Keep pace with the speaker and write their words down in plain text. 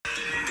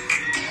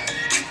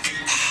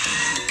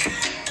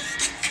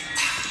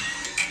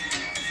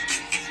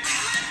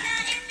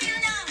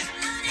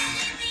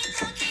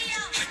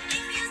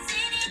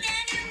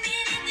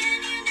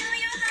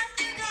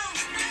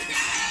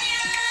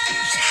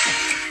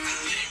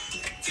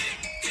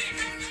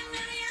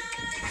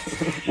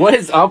What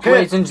is up,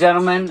 ladies and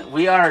gentlemen?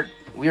 We are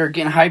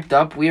getting hyped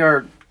up. We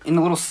are in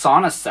a little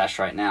sauna sesh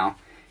right now.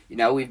 You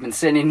know, we've been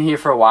sitting in here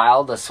for a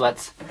while.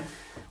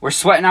 We're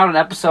sweating out an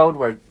episode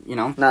where, you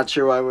know, not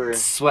sure why we're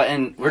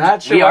sweating. We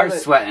sure are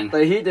sweating.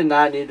 The heat did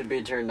not need to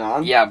be turned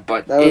on. Yeah,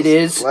 but that it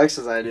is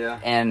Lex's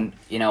idea. And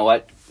you know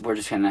what? We're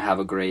just gonna have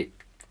a great.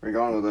 We're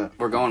going with it.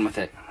 We're going with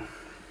it.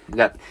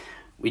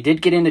 We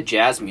did get into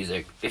jazz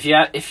music. If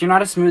you're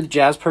not a smooth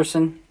jazz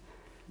person,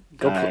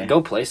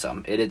 go play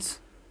some. It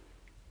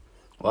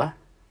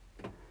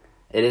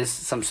is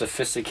some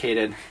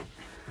sophisticated,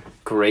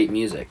 great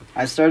music.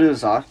 I started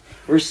this off.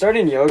 We're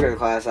starting yoga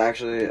class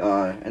actually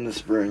in the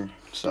spring.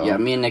 So yeah,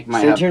 me and Nick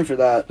might stay tuned for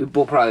that.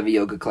 We'll probably have a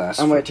yoga class.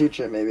 I might teach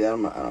it. Maybe I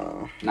don't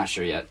know. Not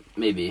sure yet.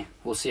 Maybe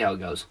we'll see how it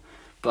goes.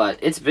 But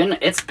it's been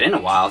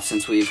a while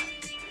since we've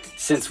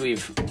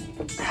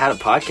had a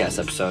podcast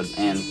episode,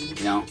 and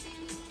you know,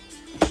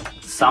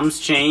 some's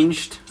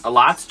changed, a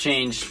lot's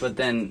changed, but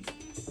then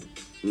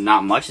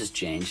not much has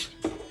changed.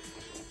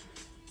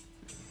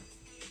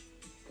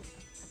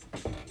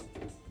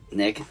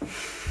 Nick?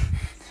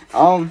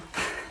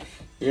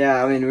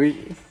 Yeah, I mean, we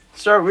could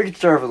start with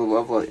the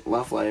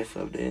love life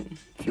update.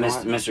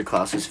 Mr.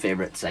 Klaus's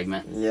favorite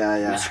segment.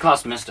 Yeah. Mr.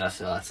 Klaus missed us,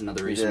 so that's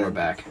another reason we're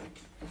back.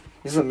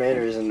 This is the main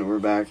reason we're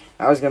back.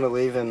 I was going to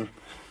leave and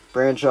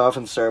branch off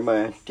and start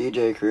my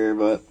DJ career,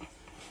 but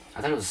I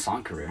thought it was a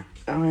song career.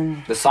 I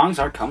mean, the songs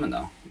are coming,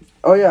 though.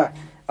 Oh, yeah.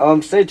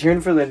 Stay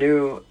tuned for the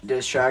new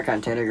diss track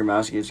on Tanner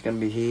Gromowski. It's going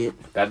to be heat.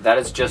 That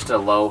is just a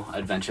low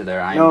adventure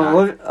there.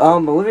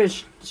 Olivia,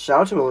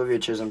 shout out to Olivia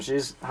Chisholm.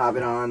 She's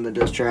hopping on the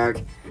diss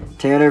track.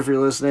 Tanner, if you're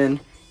listening,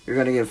 you're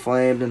going to get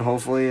flamed, and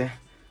hopefully,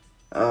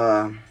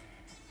 you're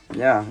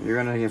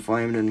going to get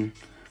flamed, and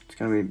it's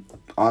going to be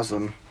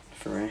awesome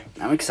for me.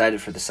 I'm excited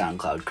for the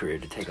SoundCloud career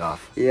to take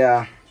off.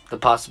 Yeah. The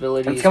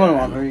possibilities. It's coming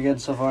along pretty good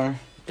so far.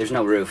 There's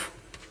no roof.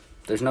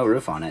 There's no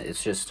roof on it.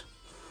 It's just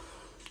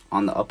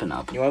on the up and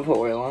up. You want to put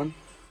oil on?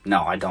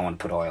 No, I don't want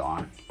to put oil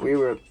on. Would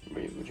you rub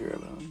it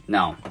on?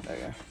 No.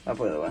 Okay. I'll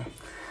put it away.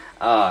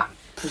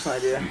 Just an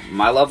idea.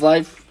 My love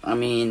life, I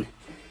mean,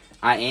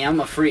 I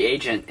am a free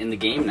agent in the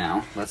game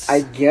now.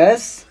 I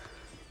guess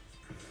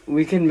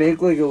we can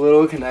make like a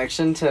little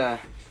connection to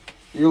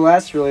your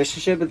last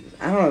relationship. But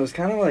I don't know. It was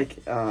kind of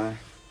like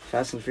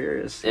Fast and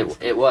Furious.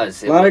 It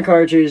was. A lot of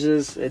car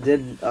chases. It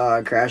did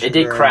crash. It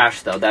did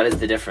crash, though. That is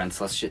the difference.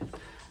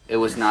 It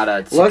was not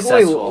a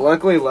successful.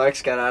 Luckily,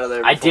 Lex got out of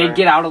there before. I did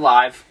get out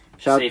alive.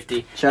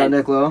 Safety. Shout out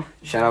Nick Lowe.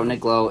 Shout out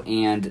Nick Lowe.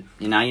 And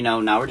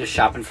now we're just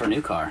shopping for a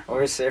new car.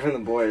 Always saving the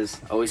boys.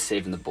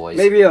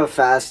 Maybe a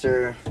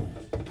faster.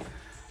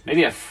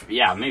 Maybe a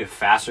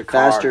faster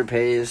car. Faster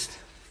paced.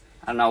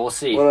 I don't know. We'll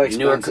see. A little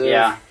expensive.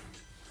 Yeah.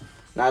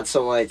 Not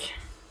so like.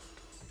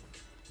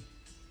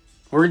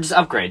 We're just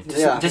upgrade.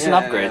 Just an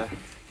upgrade. Yeah.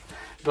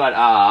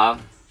 But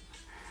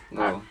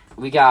no.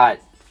 We got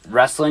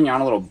wrestling. You're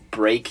on a little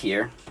break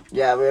here.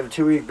 Yeah, we have a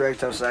 2-week break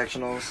till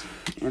sectionals.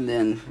 And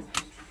then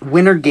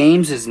Winter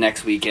Games is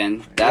next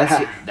weekend.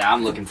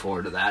 I'm looking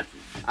forward to that.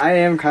 I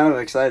am kind of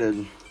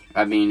excited.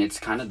 I mean, it's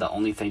kind of the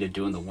only thing to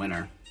do in the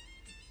winter.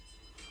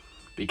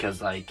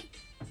 Because, like,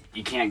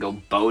 you can't go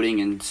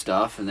boating and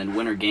stuff, and then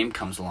Winter Game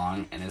comes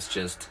along, and it's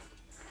just...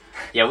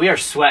 Yeah, we are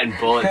sweating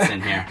bullets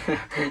in here.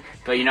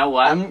 But you know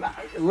what?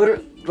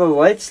 The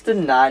lights did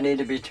not need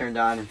to be turned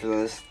on for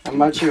this. I'm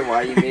not sure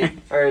why you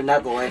mean... Or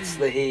not the lights,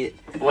 the heat.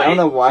 Wait, I don't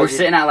know why. We're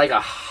sitting at like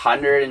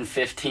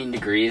 115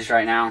 degrees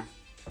right now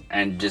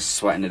and just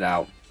sweating it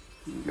out.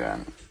 Yeah.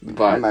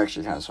 But I'm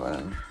actually kind of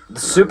sweating. The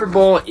Super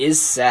Bowl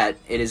is set.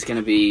 It is going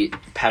to be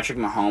Patrick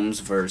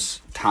Mahomes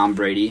versus Tom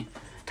Brady.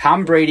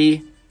 Tom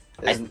Brady...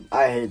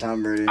 I hate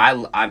Tom Brady. I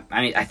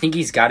mean, I think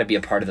he's got to be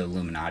a part of the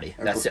Illuminati.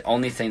 That's the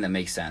only thing that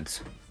makes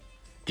sense.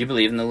 Do you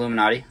believe in the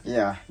Illuminati?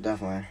 Yeah,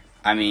 definitely.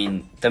 I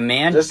mean, the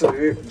man... Justin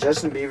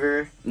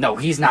Bieber. No,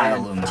 he's not in the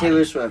Illuminati.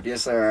 Taylor Swift.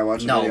 Yes, they are. I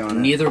watched a video on it. No,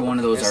 neither one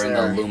of those are in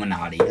the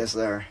Illuminati. Yes,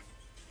 they are.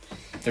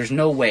 There's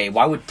no way.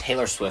 Why would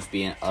Taylor Swift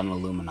be an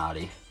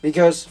Illuminati?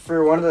 Because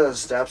for one of the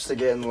steps to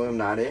get in the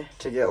Illuminati,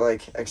 to get,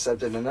 like,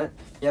 accepted in it,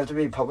 you have to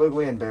be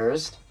publicly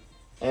embarrassed.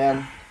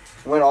 And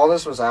when all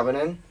this was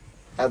happening...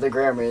 At the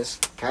Grammys,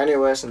 Kanye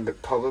West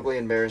publicly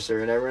embarrassed her,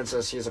 and everyone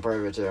says he's a part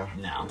of it too.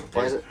 No.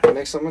 Why does it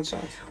make so much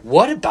sense?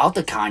 What about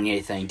the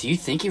Kanye thing? Do you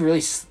think he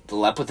really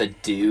slept with a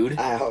dude?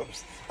 I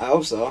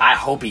hope so. I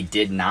hope he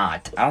did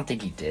not. I don't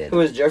think he did.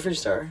 Who is Jeffree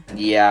Star?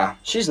 Yeah.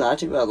 She's not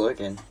too bad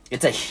looking.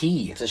 It's a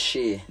he. It's a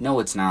she.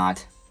 No, it's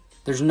not.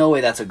 There's no way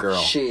that's a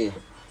girl. She.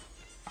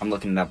 I'm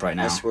looking it up right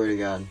now. I swear to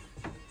God.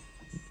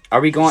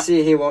 Are we going...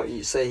 Say he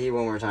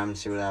one more time and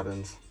see what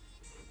happens.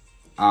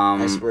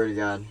 I swear to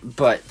God.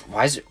 But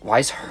why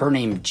is her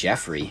name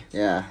Jeffrey?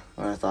 Yeah,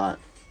 what I thought.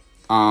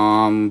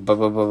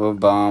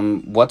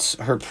 What's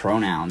her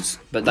pronouns?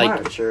 But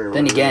I'm not sure.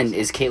 Then again,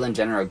 is Caitlyn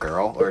Jenner a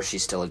girl or is she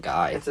still a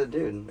guy? It's a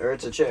dude or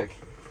it's a chick.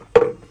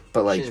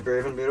 But like, she's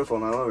brave and beautiful,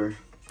 and I love her.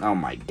 Oh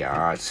my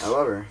gosh. I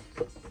love her.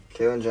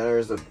 Caitlyn Jenner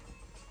is the...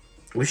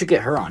 We should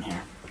get her on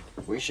here.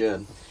 We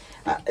should.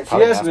 If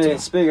you ask me,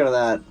 speaking of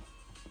that,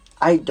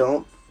 I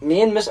don't...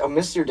 Me and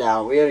Mr.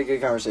 Dow, we had a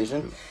good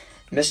conversation.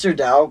 Mr.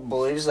 Doubt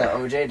believes that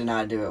OJ did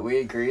not do it. We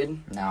agreed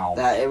No.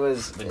 that it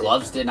was... The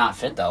gloves did not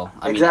fit, though.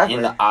 I Exactly.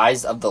 mean, in the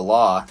eyes of the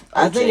law,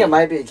 I think OJ it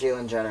might be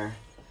Caitlyn Jenner.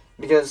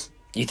 Because,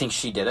 You think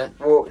she did it?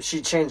 well,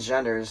 she changed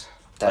genders.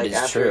 That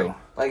is true.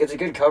 Like, it's a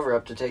good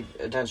cover-up to take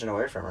attention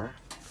away from her.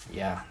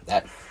 Yeah,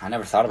 I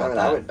never thought about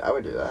that. I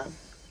would do that.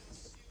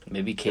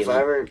 Maybe If I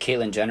ever-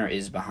 Caitlyn Jenner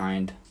is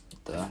behind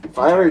the... If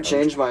I ever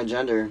changed my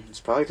gender, it's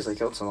probably because I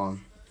killed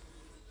someone.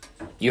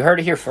 You heard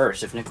it here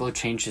first. If Niccolo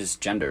changed his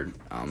gender,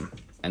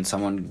 and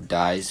someone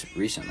dies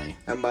recently,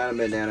 I'm buying a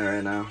bandana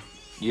right now.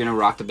 you gonna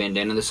rock the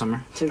bandana this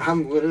summer? Dude,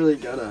 I'm literally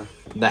gonna.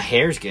 The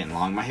hair's getting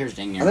long. My hair's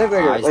getting near I think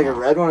my eyes like a long.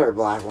 red one or a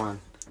black one.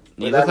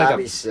 You Would look that like not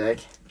a be sick?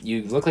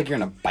 You look like you're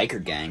in a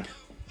biker gang.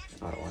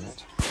 I don't want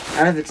it.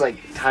 And if it's like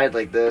tied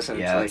like this and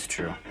Yeah, it's that's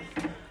true.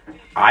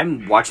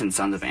 I'm watching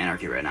Sons of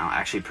Anarchy right now.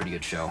 Actually, a pretty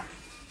good show.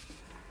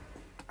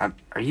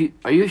 Are you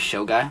a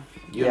show guy?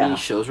 You have any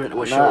shows right now?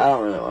 What no, show? I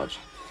don't really watch.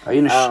 Are you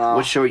in I don't know.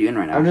 what show are you in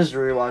right now? I'm just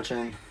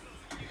rewatching.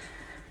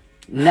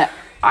 I'm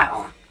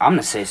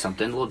gonna say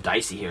something a little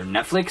dicey here.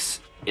 Netflix,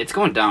 it's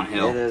going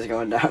downhill. It is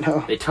going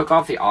downhill. They took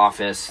off The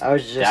Office.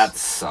 That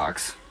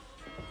sucks.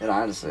 It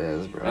honestly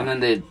is, bro. And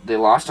then they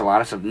lost a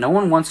lot of stuff. No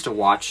one wants to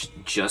watch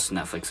just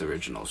Netflix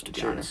originals, to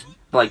be honest.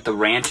 Like The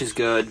Ranch is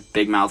good.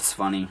 Big Mouth's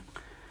funny.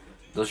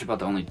 Those are about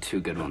the only two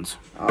good ones.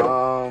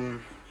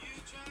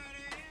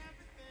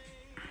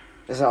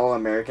 Is that All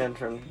American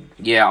from?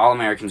 Yeah, All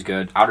American's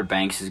good. Outer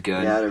Banks is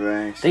good. Yeah, Outer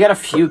Banks. They got a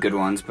few good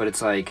ones, but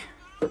it's like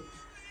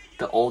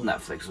the old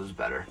Netflix was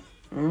better.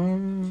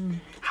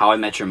 How I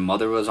Met Your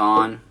Mother was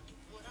on.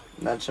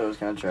 That show's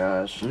kind of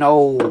trash.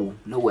 No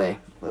way.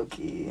 Low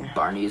key.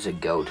 Barney is a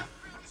goat.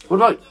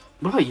 What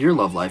about your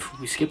love life?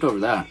 We skipped over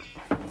that.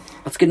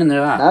 Let's get into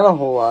that. Not a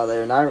whole lot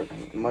there.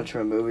 Not much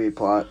of a movie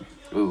plot.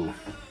 Ooh.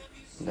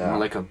 Yeah. More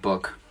like a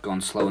book,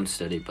 going slow and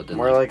steady, but then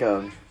more like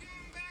a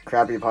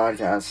crappy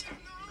podcast.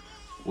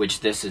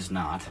 Which this is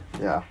not.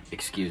 Yeah.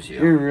 Excuse you.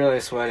 You're really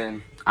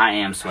sweating. I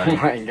am Oh sweating.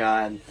 my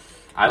god.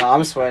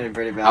 I'm sweating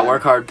pretty bad. I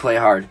work hard, play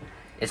hard.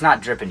 It's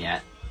not dripping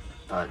yet,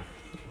 but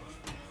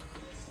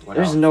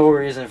there's no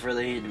reason for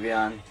the heat to be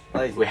on.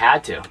 Like we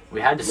had to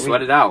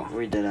sweat it out.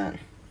 We didn't.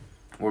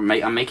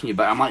 I'm making you,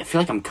 but I feel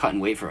like I'm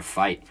cutting weight for a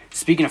fight.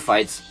 Speaking of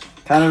fights,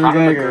 Conor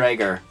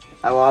McGregor.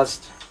 I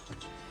lost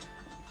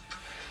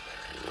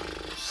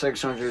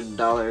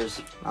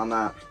 $600 on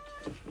that.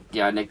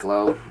 Yeah, Nick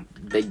Lowe,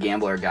 big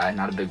gambler guy,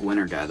 not a big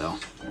winner guy though.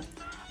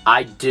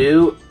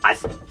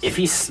 If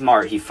he's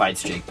smart, he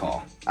fights Jake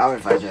Paul. I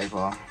would fight Jake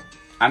Paul.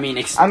 I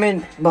mean,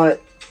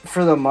 but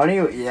for the money,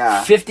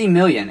 yeah. $50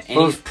 million, and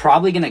he's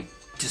probably gonna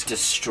just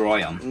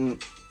destroy him.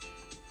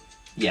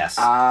 Yes.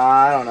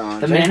 I don't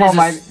know.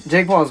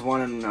 Jake Paul is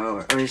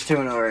 1-0, or he's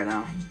 2-0 right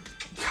now.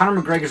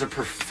 Conor McGregor's a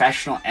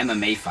professional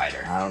MMA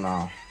fighter. I don't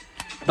know.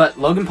 But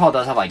Logan Paul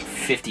does have like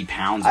 50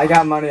 pounds. I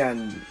got money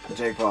on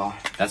Jake Paul.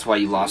 That's why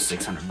you lost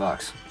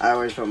 $600. I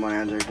always put money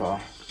on Jake Paul.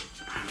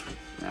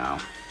 No.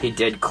 He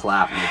did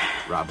clap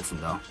Nick Robinson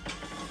though.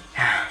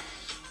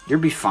 You'll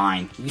be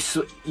fine.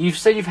 You've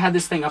said you've had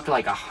this thing up to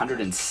like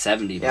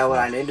 170 before. Yeah, when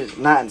I need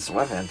to. Not in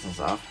sweatpants and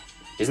stuff.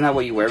 Isn't that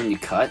what you wear when you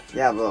cut?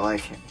 Yeah, but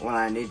like when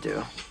I need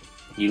to.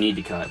 You need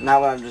to cut.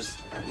 Not when I'm just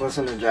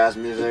listening to jazz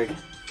music.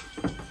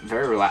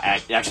 Very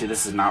relaxed. Actually,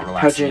 this is not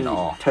relaxing at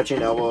all.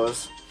 Touching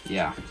elbows.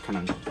 Yeah,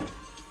 kind of.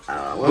 I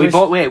don't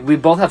know. We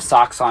both have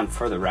socks on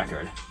for the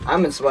record.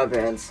 I'm in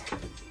sweatpants.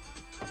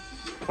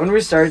 When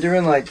we start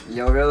doing like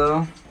yoga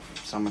though,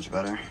 so much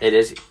better. It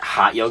is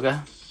hot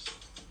yoga.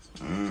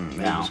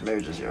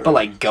 Maybe just yoga. But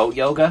like goat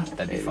yoga,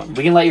 that'd be fun.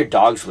 We can let your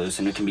dogs loose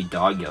and it can be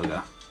dog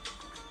yoga.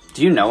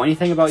 Do you know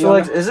anything about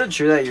yoga? Like, is it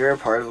true that you're a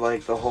part of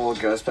like the whole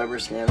ghost pepper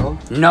scandal?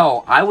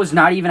 No, I was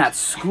not even at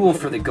school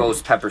for the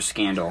ghost pepper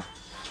scandal.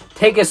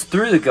 Take us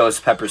through the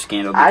ghost pepper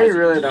scandal. I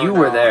really don't know. You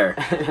were there.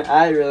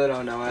 I really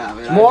don't know what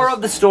happened. More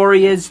of the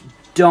story is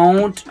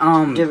don't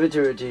give it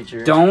to a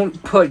teacher.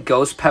 Don't put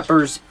ghost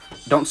peppers.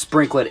 Don't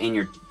sprinkle it in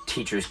your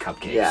teacher's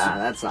cupcakes. Yeah,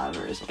 that's not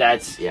very smart.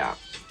 That's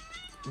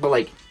But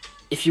like,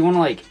 if you want to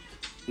like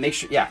make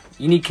sure,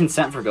 you need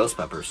consent for ghost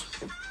peppers.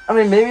 I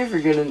mean, maybe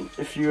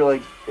if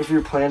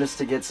your plan is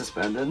to get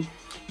suspended.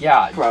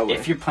 Yeah, probably.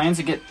 If your plan's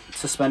to get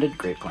suspended,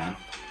 great plan.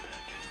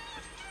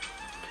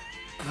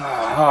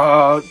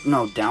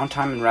 No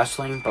downtime in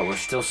wrestling, but we're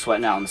still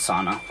sweating out in the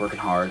sauna, working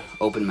hard,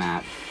 open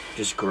mat,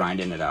 just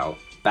grinding it out.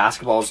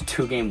 Basketball's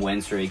 2-game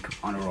win streak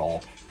on a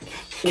roll.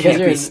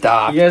 Can't be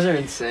stopped. You guys are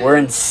insane. We're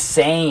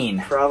insane.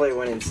 Probably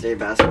winning state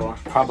basketball.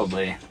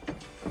 Probably.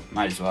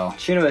 Might as well.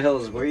 Chino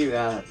Hills, where you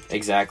at?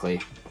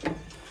 Exactly.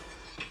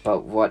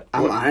 But what?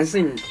 I'm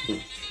honestly,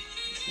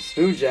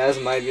 smooth jazz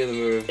might be the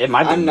move. It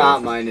might be. I'm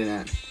not minding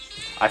it.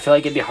 I feel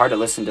like it'd be hard to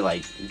listen to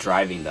like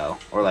driving though,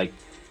 or like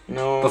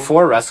no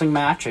before a wrestling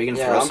match. Are you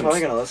gonna throw some? I'm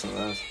probably gonna listen to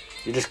this.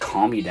 You just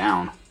calm you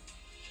down.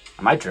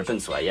 Am I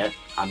dripping sweat yet?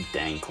 I'm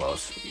dang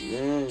close.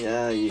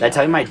 Yeah. Did I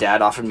tell you my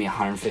dad offered me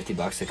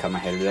 $150 to cut my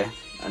hair today?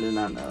 I did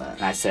not know that.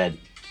 And I said,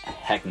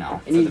 heck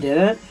no. And he did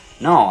it?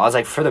 No, I was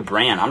like, for the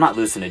brand. I'm not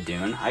losing to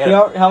Dune. I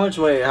got. How much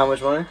money?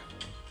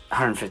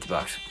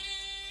 $150.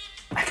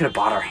 I could have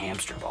bought our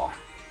hamster ball.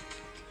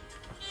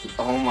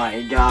 Oh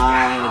my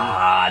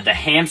god. The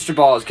hamster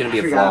ball is gonna be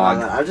a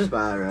vlog. I'll just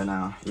buy it right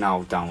now.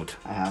 No, don't.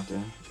 I have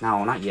to.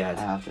 No, not yet.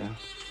 I have to.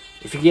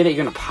 If you get it,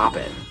 you're gonna pop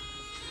it.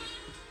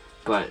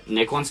 But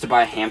Nick wants to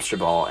buy a hamster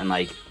ball and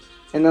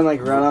And then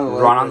run on the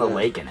lake. Run on the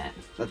lake in it.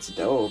 That's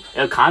dope.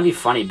 It'll kind of be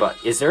funny, but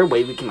is there a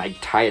way we can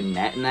tie a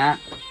net in that?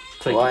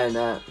 Why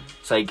not?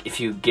 It's if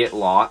you get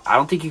lost, I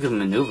don't think you can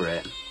maneuver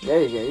it. Yeah,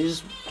 you can. You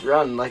just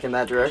run in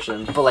that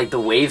direction. But the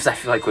waves, I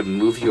feel would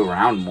move you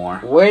around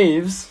more.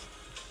 Waves?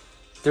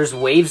 There's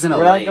waves in a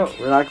lake.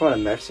 We're not going to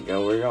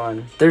Mexico. We're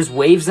going. There's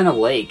waves in a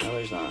lake. No,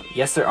 there's not.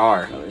 Yes, there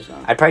are. No, there's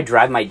not. I'd probably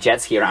drive my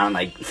jet ski around,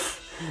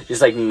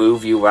 just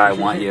move you where I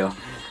want you.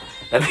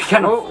 That'd be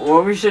kind of.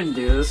 What we should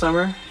do this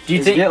summer? Do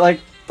you think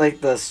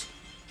get this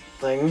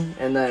thing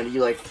and then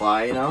you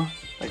fly? You know,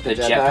 the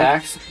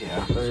jetpacks?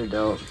 Yeah, those are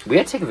dope. We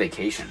gotta take a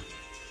vacation.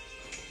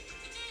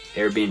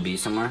 Airbnb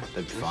somewhere.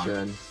 That'd be fun. We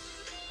should.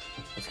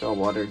 Let's go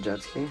water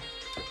jet ski.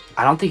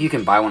 I don't think you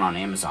can buy one on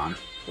Amazon.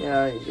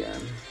 Yeah, you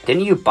can.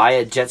 Didn't you buy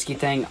a jet ski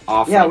thing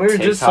off? Yeah, we were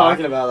TikTok? just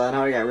talking about that.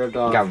 How it got ripped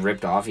off. Got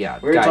ripped off. Yeah,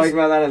 we were talking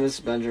about that at Miss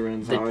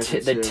Benjamin's.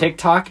 The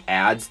TikTok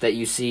ads that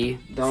you see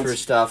for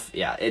stuff.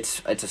 Yeah, it's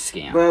a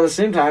scam. But at the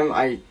same time,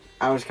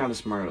 I was kind of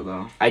smarter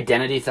though.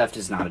 Identity theft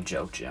is not a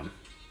joke, Jim.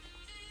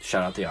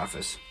 Shout out The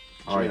Office.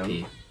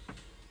 R.I.P.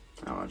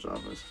 I watch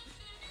Office.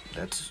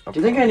 That's. Do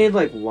you think I need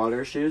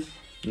water shoes?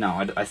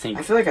 No, I think.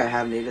 I feel I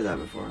have needed that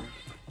before.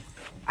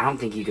 I don't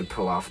think you could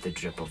pull off the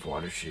drip of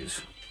water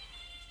shoes.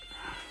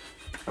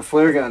 A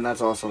flare gun,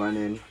 that's also what I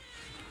need.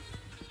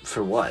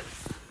 For what?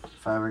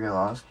 If I ever get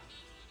lost.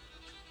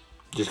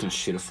 Just gonna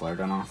shoot a flare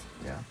gun off?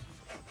 Yeah.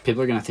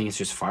 People are gonna think it's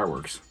just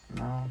fireworks.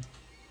 No.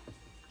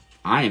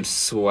 I am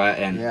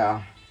sweating.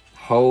 Yeah.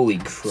 Holy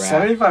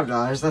crap.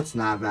 $75, that's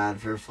not bad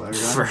for a flare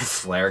gun. For a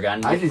flare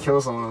gun? I could kill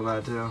someone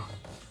with that too.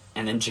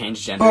 And then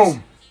change genders.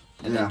 Boom!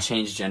 And then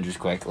change genders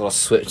quick. A little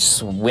swip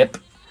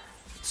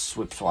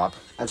swap.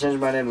 I changed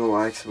my name to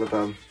Lex with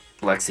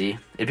Lexi.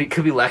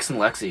 Could be Lex and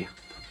Lexi.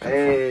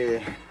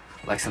 Hey.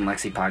 Lex and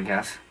Lexi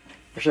podcast.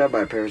 I should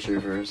buy a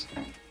parachute first.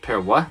 Pair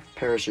of what?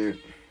 Parachute.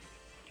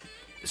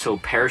 So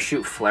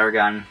parachute, flare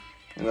gun.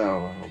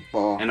 No, a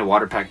ball. And a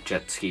water pack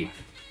jet ski.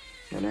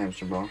 And a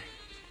hamster ball.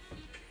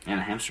 And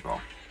a hamster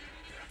ball.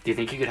 Do you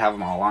think you could have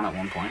them all on at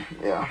one point?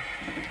 Yeah.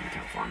 That'd be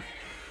kind of fun.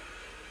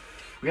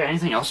 We got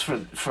anything else for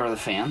the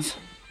fans?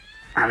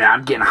 I mean,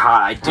 I'm getting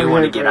hot. I do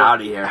want to get out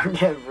of here. I'm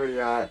getting pretty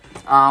hot.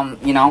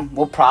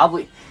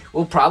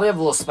 We'll probably have a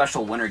little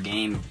special winter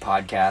game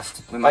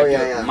podcast. We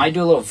might might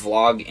do a little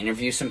vlog,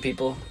 interview some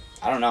people.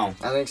 I don't know.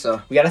 I think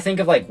so. We got to think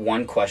of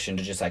one question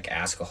to just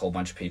ask a whole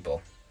bunch of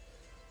people.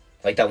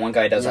 Like that one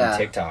guy does on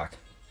TikTok.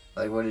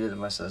 Like what he did to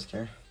my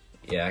sister.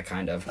 Yeah,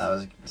 kind of. That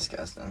was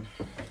disgusting.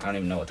 I don't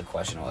even know what the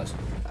question was.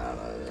 I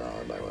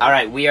don't know. All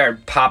right, we are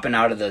popping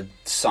out of the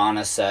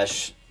sauna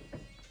sesh.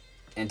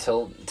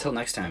 Until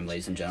next time,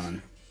 ladies and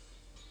gentlemen.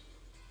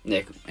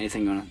 Nick,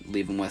 anything you want to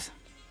leave them with?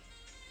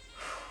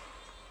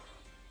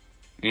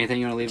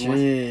 Anything you want to leave them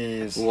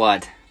with?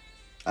 What?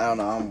 I don't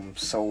know. I'm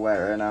so wet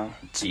right now.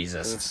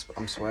 Jesus.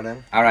 I'm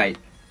sweating. All right.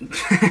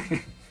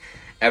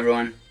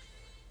 Everyone,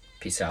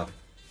 peace out.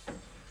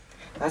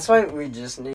 That's why we just need